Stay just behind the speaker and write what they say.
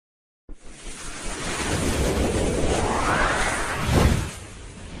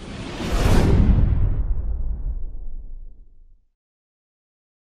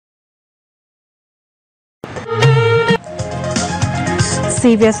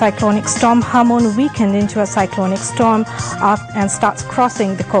Severe cyclonic storm Hamun weakened into a cyclonic storm and starts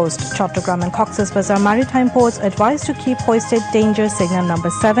crossing the coast. Chattogram and Cox's Bazar maritime ports advised to keep hoisted danger signal number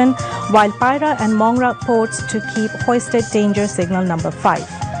 7, while Paira and Mongra ports to keep hoisted danger signal number 5.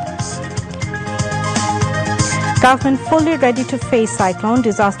 Government fully ready to face cyclone.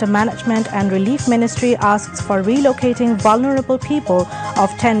 Disaster Management and Relief Ministry asks for relocating vulnerable people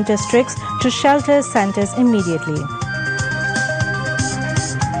of 10 districts to shelter centres immediately.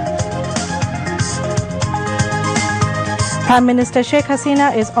 Prime Minister Sheikh Hasina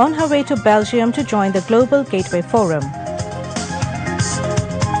is on her way to Belgium to join the Global Gateway Forum.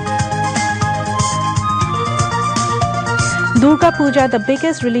 Durga Puja, the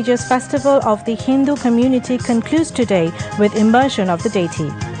biggest religious festival of the Hindu community, concludes today with immersion of the deity.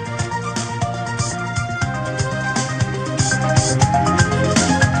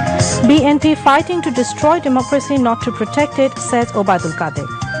 BNP fighting to destroy democracy, not to protect it, says Obadul Qadir.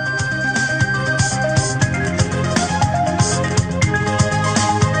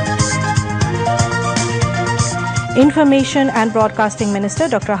 Information and Broadcasting Minister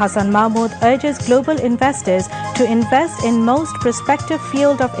Dr. Hassan Mahmood urges global investors to invest in most prospective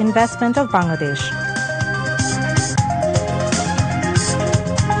field of investment of Bangladesh.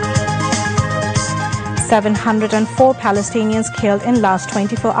 "704 Palestinians killed in last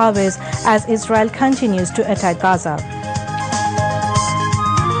 24 hours as Israel continues to attack Gaza.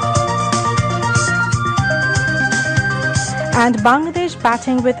 And Bangladesh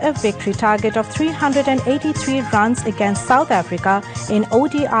batting with a victory target of 383 runs against South Africa in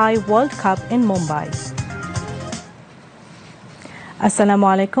ODI World Cup in Mumbai. Assalamu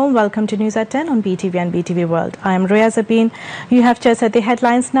alaikum. Welcome to News at 10 on BTV and BTV World. I am Roya Zabin. You have just heard the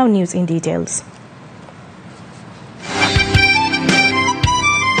headlines, now news in details.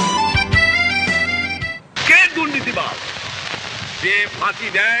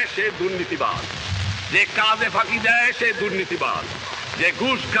 যে কাজে ফাঁকি দেয় সে দুর্নীতিবাজ, যে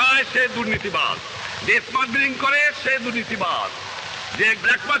ঘুষ খায় সে দুর্নীতিবাজ, যে স্মাগলিং করে সে দুর্নীতিবাজ, যে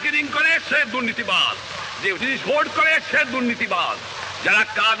ব্ল্যাক মার্কেটিং করে সে দুর্নীতিবাজ, যে জিনিস হোল্ড করে সে দুর্নীতিবাজ। যারা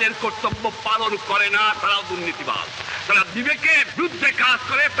কাজের কর্তব্য পালন করে না তারাও দুর্নীতিবাজ, যারা বিবেকের বিরুদ্ধে কাজ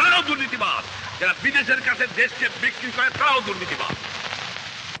করে তারাও দুর্নীতিবাজ, যারা বিদেশের কাছে দেশকে বিক্রি করে তারাও দুর্নীতিবাজ।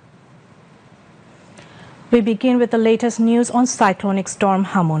 We begin with the latest news on cyclonic storm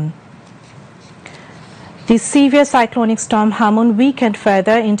Hamun. The severe cyclonic storm Hamun weakened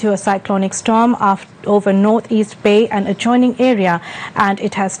further into a cyclonic storm over Northeast Bay and adjoining area, and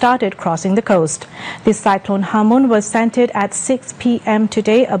it has started crossing the coast. The cyclone Hamun was centered at 6 p.m.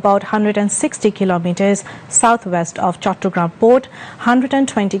 today, about 160 kilometers southwest of Chattogram Port,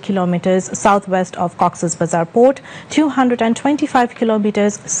 120 kilometers southwest of Cox's Bazar Port, 225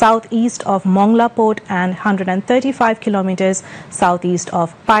 kilometers southeast of Mongla Port, and 135 kilometers southeast of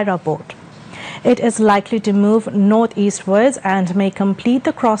Paira Port. It is likely to move northeastwards and may complete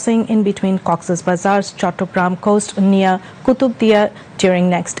the crossing in between Cox's Bazar's Chattogram coast near Kutubdia during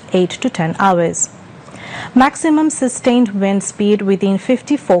next 8 to 10 hours. Maximum sustained wind speed within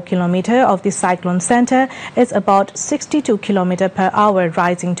 54 km of the cyclone center is about 62 km per hour,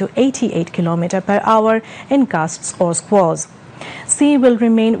 rising to 88 km per hour in gusts or squalls. Sea will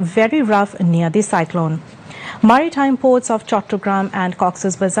remain very rough near the cyclone. Maritime ports of Chattogram and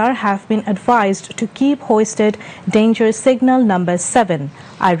Cox's Bazar have been advised to keep hoisted danger signal number 7.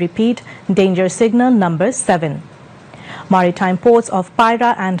 I repeat, danger signal number 7. Maritime ports of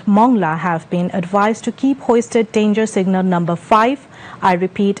Paira and Mongla have been advised to keep hoisted danger signal number 5. I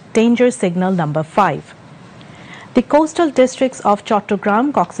repeat, danger signal number 5. The coastal districts of Chattogram,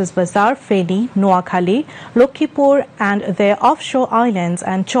 Cox's Bazar, Feni, Noakhali, Lokhipur and their offshore islands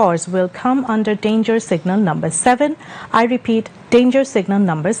and shores will come under danger signal number 7. I repeat, danger signal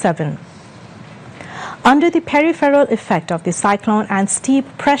number 7. Under the peripheral effect of the cyclone and steep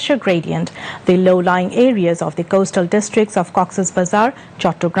pressure gradient, the low-lying areas of the coastal districts of Cox's Bazar,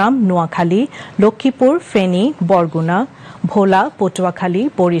 Chattogram, Noakhali, Lokhipur, Feni, Borguna, Bhola, Potuakhali,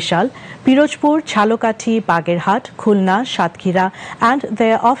 Borishal, Pirojpur, Chalokati, Bagerhat, Khulna, Satkira and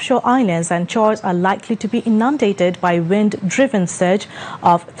their offshore islands and shores are likely to be inundated by wind-driven surge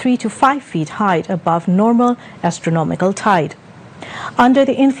of 3 to 5 feet height above normal astronomical tide. Under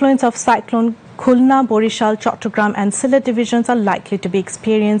the influence of cyclone, Khulna, Borishal, Chattogram and Sylhet divisions are likely to be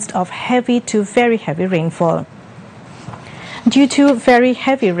experienced of heavy to very heavy rainfall. Due to very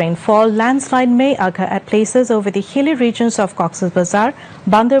heavy rainfall, landslide may occur at places over the hilly regions of Cox's Bazar,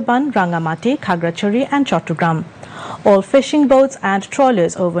 Bandarban, Rangamati, Khagrachari and Chattogram. All fishing boats and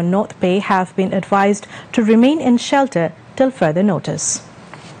trawlers over North Bay have been advised to remain in shelter till further notice.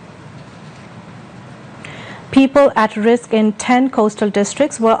 People at risk in 10 coastal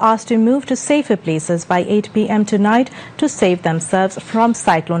districts were asked to move to safer places by 8 p.m. tonight to save themselves from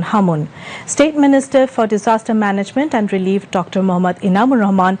Cyclone Hamun. State Minister for Disaster Management and Relief Dr. Mohammad Inamur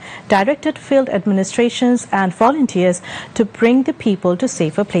Rahman directed field administrations and volunteers to bring the people to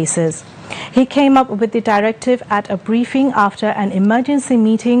safer places. He came up with the directive at a briefing after an emergency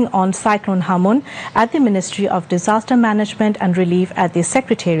meeting on Cyclone Hamun at the Ministry of Disaster Management and Relief at the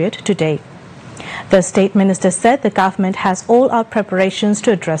Secretariat today. The State Minister said the government has all out preparations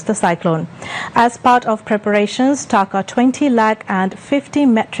to address the cyclone. As part of preparations, Taka 20 lakh and 50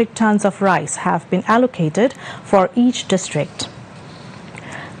 metric tons of rice have been allocated for each district.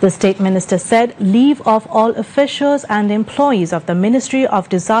 The State Minister said leave of all officials and employees of the Ministry of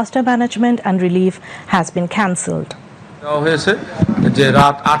Disaster Management and Relief has been cancelled.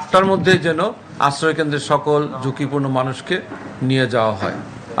 রাত 8টার মধ্যে যেন আশ্রয় কেন্দ্রের সকল ঝুঁকিপূর্ণ মানুষকে নিয়ে যাওয়া হয়।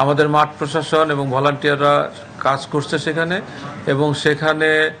 আমাদের মাঠ প্রশাসন এবং ভলান্টিয়াররা কাজ করছে সেখানে এবং সেখানে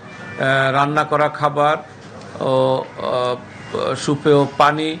রান্না করা খাবার ও সুপেয়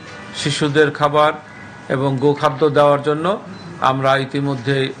পানি, শিশুদের খাবার এবং গোখাদ্য দেওয়ার জন্য আমরা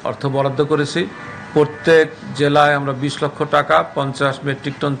ইতিমধ্যে অর্থ বরাদ্দ করেছি। প্রত্যেক জেলায় আমরা 20 লক্ষ টাকা 50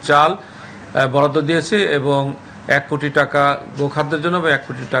 মেট্রিক টন চাল বরাদ্দ দিয়েছি এবং 1 কোটি টাকা গোখাদ্যের জন্য বা 1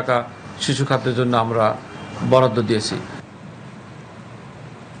 কোটি টাকা শিশু খাদ্যের জন্য আমরা বরাদ্দ দিয়েছি।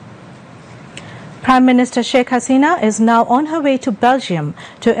 Prime Minister Sheikh Hasina is now on her way to Belgium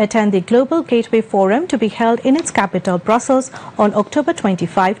to attend the Global Gateway Forum to be held in its capital, Brussels, on October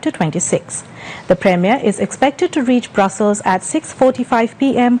 25 to 26. The Premier is expected to reach Brussels at 6:45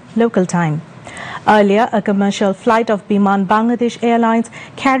 p.m. local time. Earlier, a commercial flight of Biman Bangladesh Airlines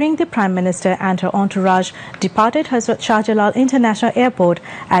carrying the Prime Minister and her entourage departed Hazrat Shah Jalal International Airport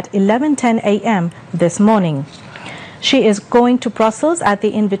at 11:10 a.m. this morning. She is going to Brussels at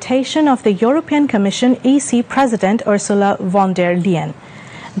the invitation of the European Commission EC President Ursula von der Leyen.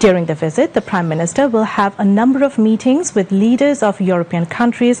 During the visit, the Prime Minister will have a number of meetings with leaders of European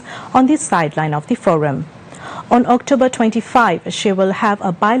countries on the sideline of the forum. On October 25, she will have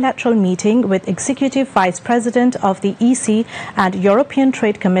a bilateral meeting with Executive Vice President of the EC and European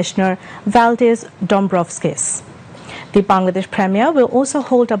Trade Commissioner Valdis Dombrovskis. The Bangladesh Premier will also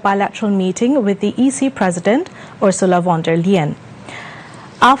hold a bilateral meeting with the EC President Ursula von der Leyen.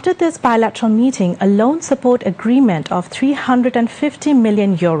 After this bilateral meeting, a loan support agreement of 350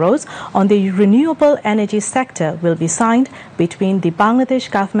 million euros on the renewable energy sector will be signed between the Bangladesh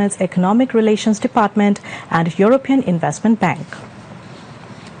government's Economic Relations Department and European Investment Bank.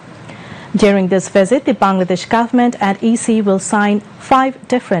 During this visit, the Bangladesh government and EC will sign 5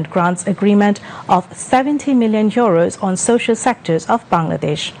 different grants agreement of 70 million euros on social sectors of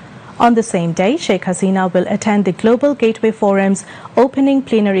Bangladesh. On the same day, Sheikh Hasina will attend the Global Gateway Forum's opening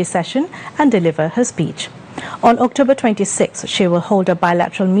plenary session and deliver her speech. On October 26, she will hold a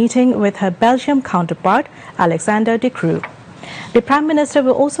bilateral meeting with her Belgium counterpart, Alexander De Croo. The Prime Minister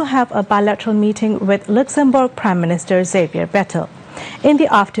will also have a bilateral meeting with Luxembourg Prime Minister Xavier Bettel. In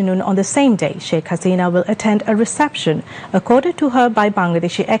the afternoon on the same day, Sheikh Hasina will attend a reception accorded to her by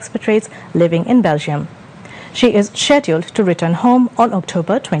Bangladeshi expatriates living in Belgium. She is scheduled to return home on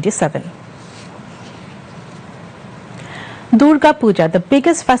October 27. Durga Puja, the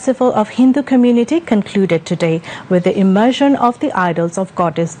biggest festival of Hindu community, concluded today with the immersion of the idols of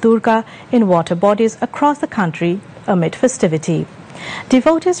goddess Durga in water bodies across the country amid festivity.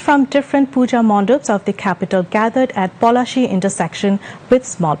 Devotees from different puja mandaps of the capital gathered at Polashi intersection with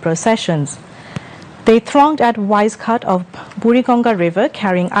small processions. They thronged at Wise Cut of Burigonga River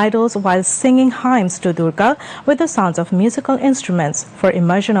carrying idols while singing hymns to Durga with the sounds of musical instruments for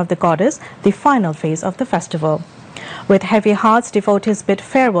immersion of the goddess, the final phase of the festival. With heavy hearts, devotees bid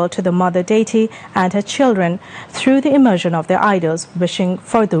farewell to the mother deity and her children through the immersion of their idols, wishing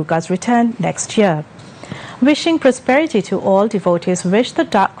for Durga's return next year. Wishing prosperity to all, devotees wish the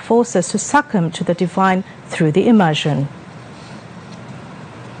dark forces to succumb to the divine through the immersion.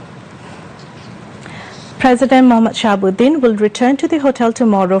 President Mohammad Shahabuddin will return to the hotel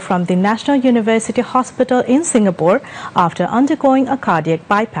tomorrow from the National University Hospital in Singapore after undergoing a cardiac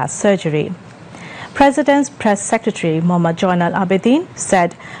bypass surgery. President's press secretary Mohammad Joinal Abedin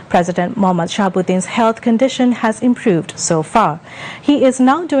said President Mohammad Shahabuddin's health condition has improved so far. He is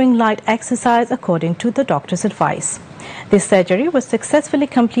now doing light exercise according to the doctor's advice. This surgery was successfully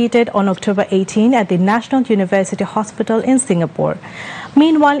completed on October 18 at the National University Hospital in Singapore.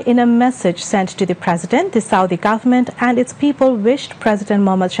 Meanwhile, in a message sent to the President, the Saudi government and its people wished President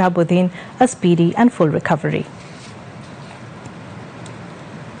Mohammad Shahabuddin a speedy and full recovery.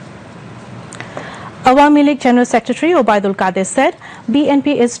 Awami League General Secretary Obaidul Qadir said BNP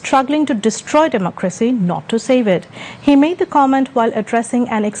is struggling to destroy democracy, not to save it. He made the comment while addressing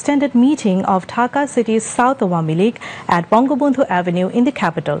an extended meeting of Dhaka City's South Awami League at Bangabandhu Avenue in the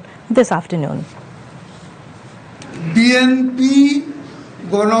capital this afternoon. BNP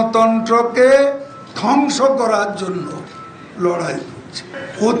গণতন্ত্রকে ধ্বংস করার জন্য লড়াই করছে।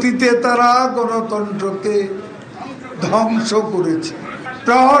 অতীতে তারা গণতন্ত্রকে ধ্বংস করেছে,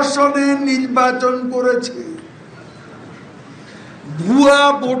 প্রহসনে নির্বাচন করেছে, ভুয়া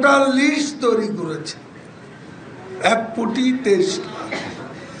ভোটার লিস্ট তৈরি করেছে, 1 কোটি 23 লাখ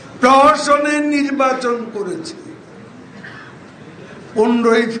প্রহসনে নির্বাচন করেছে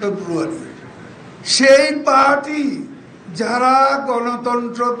 15ই ফেব্রুয়ারি। সেই পার্টি যারা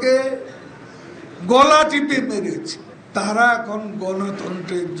গণতন্ত্রকে গলা টিপে মেরেছে, তারা এখন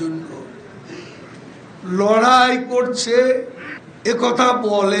গণতন্ত্রের জন্য লড়াই করছে। একথা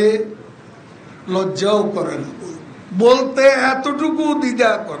বলে লজ্জাও করে না, বলতে এতটুকু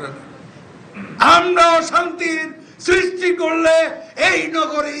দ্বিধা করে না। আমরা অশান্তির সৃষ্টি করলে এই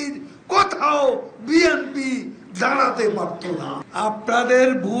নগরীর কোথাও বিএনপি দাঁড়াতে পারত না। আপনাদের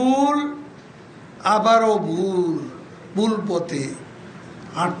ভুল, আবারও ভুল পথে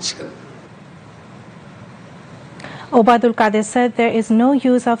হাঁটছেন। Obaidul Qadir said there is no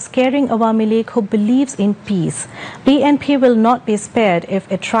use of scaring Awami League who believes in peace. BNP will not be spared if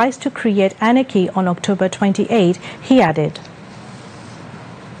it tries to create anarchy on October 28, he added.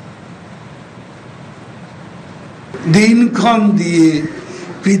 দিনক্ষণ দিয়ে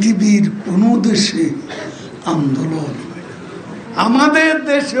পৃথিবীর কোন দেশে আন্দোলন, আমাদের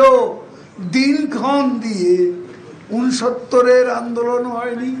দেশেও দিনক্ষণ দিয়ে 69-এর আন্দোলন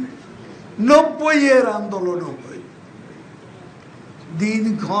হয়নি, 90-এর আন্দোলনও হয়নি।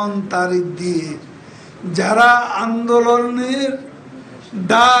 দিনক্ষণ তারিখ দিয়ে যারা আন্দোলনের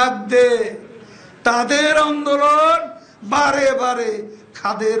ডাক দেয়, তাদের আন্দোলন বারে বারে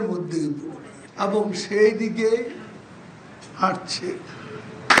খাদের মধ্যে পড়ে এবং সেই দিকে হাঁটছে।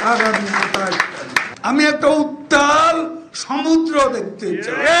 আমি একটা উত্তাল সমুদ্র দেখতে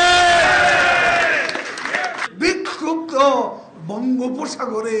চাই, বিক্ষুব্ধ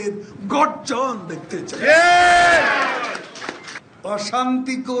বঙ্গোপসাগরের গর্জন দেখতে চাই।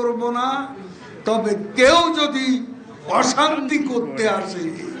 অশান্তি করব না, তবে কেউ যদি অশান্তি করতে আসে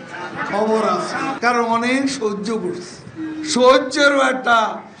খবর আছে, কারণ অনেক সহ্য করছে, সহ্যেরও একটা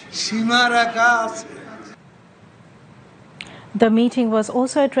সীমা রেখা আছে। The meeting was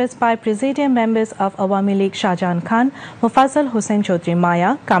also addressed by Presidium members of Awami League Shahjahan Khan, Mufazzal Hussain Chaudhry Maya,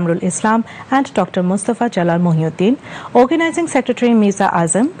 Kamrul Islam and Dr. Mustafa Jalal Mohiuddin, Organizing Secretary Mirza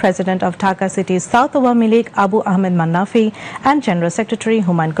Azam, President of Dhaka City's South Awami League Abu Ahmed Mannafi and General Secretary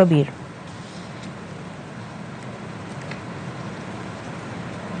Humayun Kabir.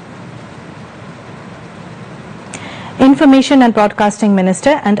 Information and Broadcasting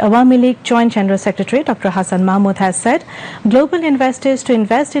Minister and Awami League Joint General Secretary Dr. Hassan Mahmood has said global investors to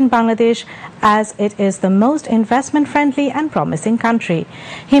invest in Bangladesh as it is the most investment-friendly and promising country.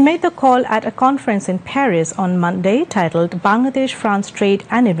 He made the call at a conference in Paris on Monday titled Bangladesh-France Trade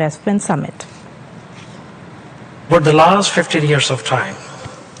and Investment Summit. For the last 15 years of time,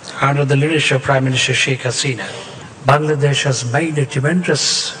 under the leadership of Prime Minister Sheikh Hasina, Bangladesh has made a tremendous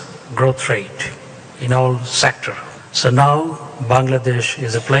growth rate in all sectors. So now Bangladesh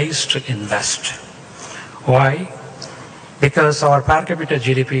is a place to invest. Why? Because our per capita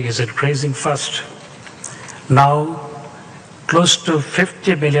GDP is increasing fast. Now close to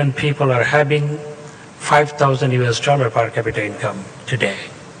 50 million people are having $5,000 per capita income today.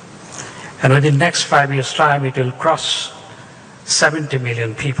 And within the next 5 years' time, it will cross 70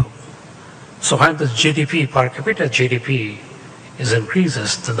 million people. So when the GDP, per capita GDP increases,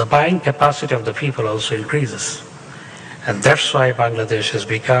 then the buying capacity of the people also increases. And that's why Bangladesh has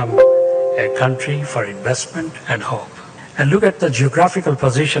become a country for investment and hope. And look at the geographical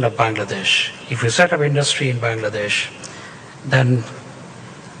position of Bangladesh. If you set up industry in Bangladesh, then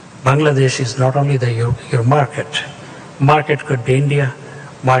Bangladesh is not only your market. Market could be India,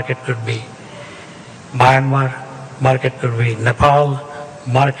 market could be Myanmar, market could be Nepal,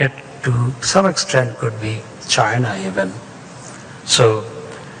 market to some extent could be China even. So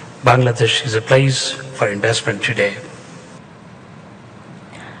Bangladesh is a place for investment today.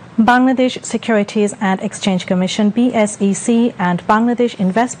 Bangladesh Securities and Exchange Commission BSEC and Bangladesh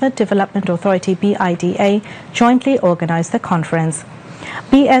Investment Development Authority BIDA jointly organized the conference.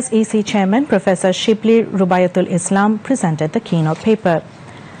 BSEC Chairman Professor Shibli Rubayatul Islam presented the keynote paper.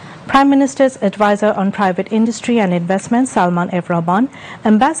 Prime Minister's advisor on private industry and investment Salman Evrahman,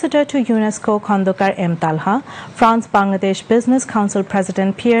 Ambassador to UNESCO Khandokar M. Talha, France-Bangladesh Business Council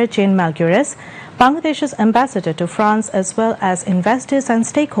President Pierre-Jean Malgures, Bangladesh's ambassador to France, as well as investors and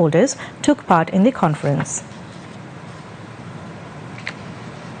stakeholders took part in the conference.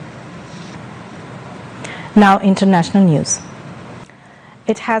 Now, international news.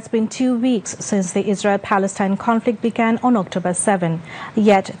 It has been 2 weeks since the Israel-Palestine conflict began on October 7,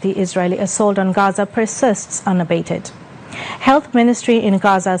 yet the Israeli assault on Gaza persists unabated. Health Ministry in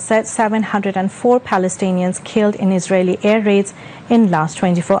Gaza said 704 Palestinians killed in Israeli air raids in last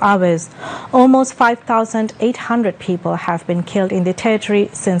 24 hours. Almost 5,800 people have been killed in the territory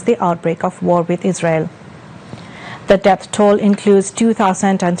since the outbreak of war with Israel. The death toll includes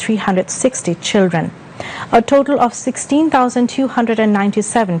 2,360 children. A total of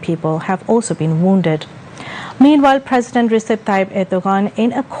 16,297 people have also been wounded. Meanwhile, President Recep Tayyip Erdogan,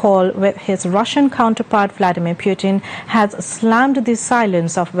 in a call with his Russian counterpart Vladimir Putin, has slammed the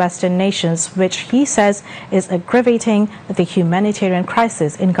silence of Western nations, which he says is aggravating the humanitarian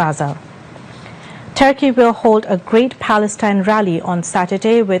crisis in Gaza. Turkey will hold a Great Palestine rally on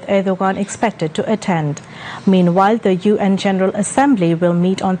Saturday, with Erdogan expected to attend. Meanwhile, the UN General Assembly will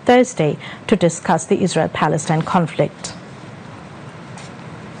meet on Thursday to discuss the Israel-Palestine conflict.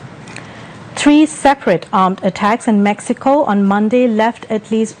 3 separate armed attacks in Mexico on Monday left at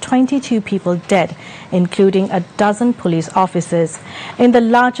least 22 people dead, including a dozen police officers. In the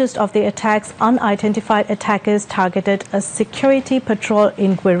largest of the attacks, unidentified attackers targeted a security patrol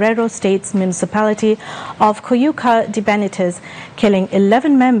in Guerrero State's municipality of Coyuca de Benitez, killing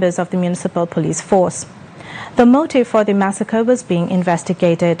 11 members of the municipal police force. The motive for the massacre was being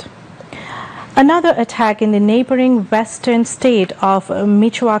investigated. Another attack in the neighboring western state of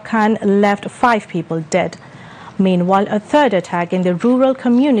Michoacan left 5 people dead. Meanwhile, a third attack in the rural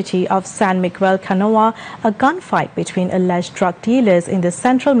community of San Miguel Canoa, a gunfight between alleged drug dealers in the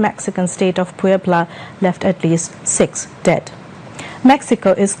central Mexican state of Puebla, left at least 6 dead.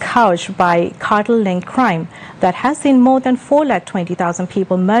 Mexico is gouged by cartel-linked crime that has seen more than 420,000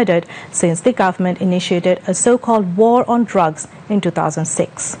 people murdered since the government initiated a so-called war on drugs in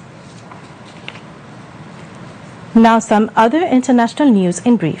 2006. Now some other international news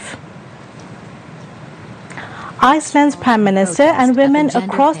in brief. Iceland's Prime Minister and women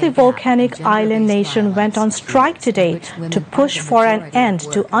across the volcanic island nation went on strike today to push for an end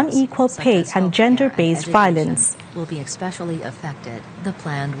to unequal pay and gender-based violence. Will be especially affected. The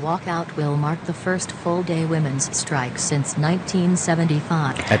planned walkout will mark the first full-day women's strike since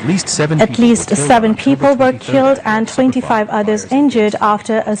 1975. At least seven people were killed and 25 others injured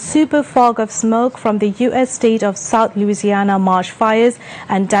after a super fog of smoke from the U.S. state of South Louisiana marsh fires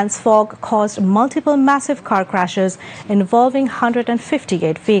and dense fog caused multiple massive car crashes involving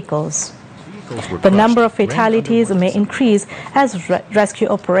 158 vehicles. The number of fatalities may increase as rescue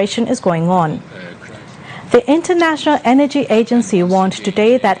operation is going on. The International Energy Agency warned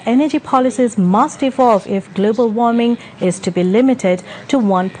today that energy policies must evolve if global warming is to be limited to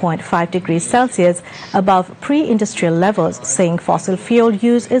 1.5 degrees Celsius above pre-industrial levels, saying fossil fuel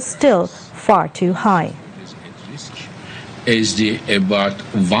use is still far too high. As about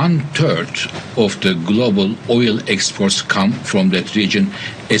 1/3 of the global oil exports come from that region,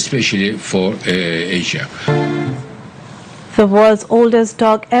 especially for Asia. The world's oldest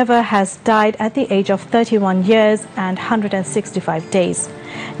dog ever has died at the age of 31 years and 165 days.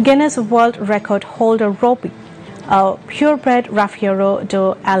 Guinness World Record holder Robbie, a purebred Rafeiro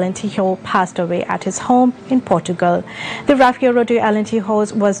do Alentejo, passed away at his home in Portugal. The Rafeiro do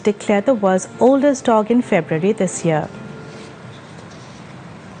Alentejo was declared the world's oldest dog in February this year.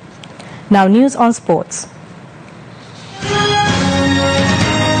 Now news on sports.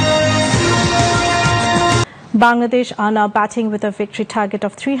 Bangladesh are now batting with a victory target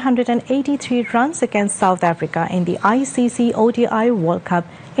of 383 runs against South Africa in the ICC ODI World Cup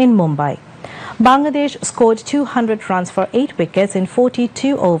in Mumbai. Bangladesh scored 200 runs for 8 wickets in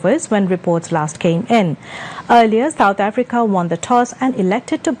 42 overs when reports last came in. Earlier, South Africa won the toss and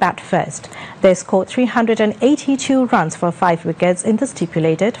elected to bat first. They scored 382 runs for 5 wickets in the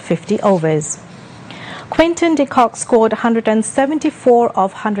stipulated 50 overs. Quinton de Kock scored 174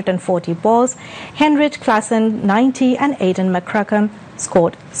 of 140 balls, Henrik Klassen 90 and Aidan McCracken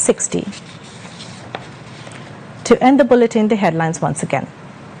scored 60. To end the bulletin, the headlines once again.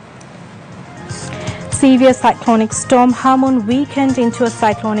 Severe cyclonic storm Hamun weakened into a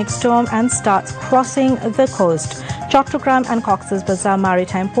cyclonic storm and starts crossing the coast. Chattogram and Cox's Bazar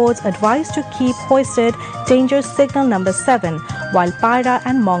maritime ports advised to keep hoisted danger signal number 7, while Paira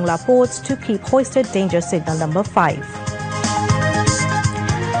and Mongla ports to keep hoisted danger signal number 5.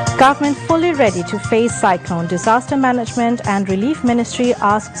 Government fully ready to face cyclone. Disaster Management and Relief Ministry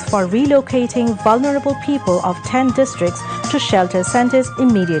asks for relocating vulnerable people of 10 districts to shelter centers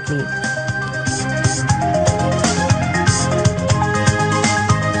immediately.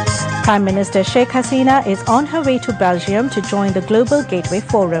 Prime Minister Sheikh Hasina is on her way to Belgium to join the Global Gateway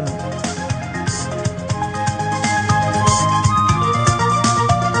Forum.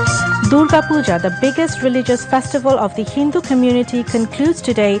 Durga Puja, the biggest religious festival of the Hindu community, concludes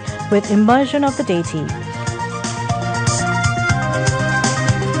today with immersion of the deity.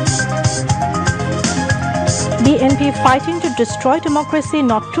 BNP fighting to destroy democracy,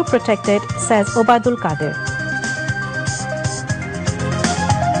 not to protect it, says Obaidul Qadir.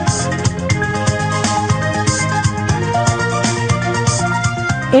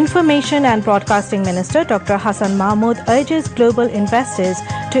 Information and Broadcasting Minister Dr. Hassan Mahmood urges global investors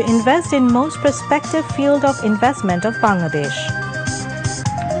to invest in most prospective field of investment of Bangladesh.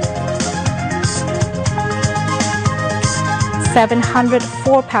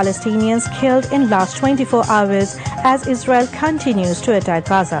 "704 Palestinians killed in last 24 hours as Israel continues to attack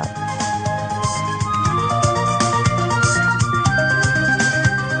Gaza.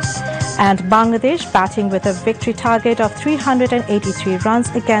 And Bangladesh batting with a victory target of 383 runs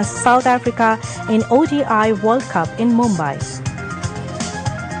against South Africa in ODI World Cup in Mumbai.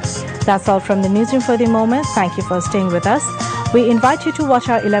 That's all from the newsroom for the moment. Thank you for staying with us. We invite you to watch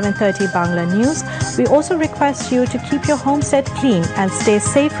our 11:30 Bangla news. We also request you to keep your homestead clean and stay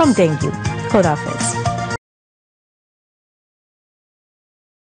safe from dengue. Khuda Hafiz.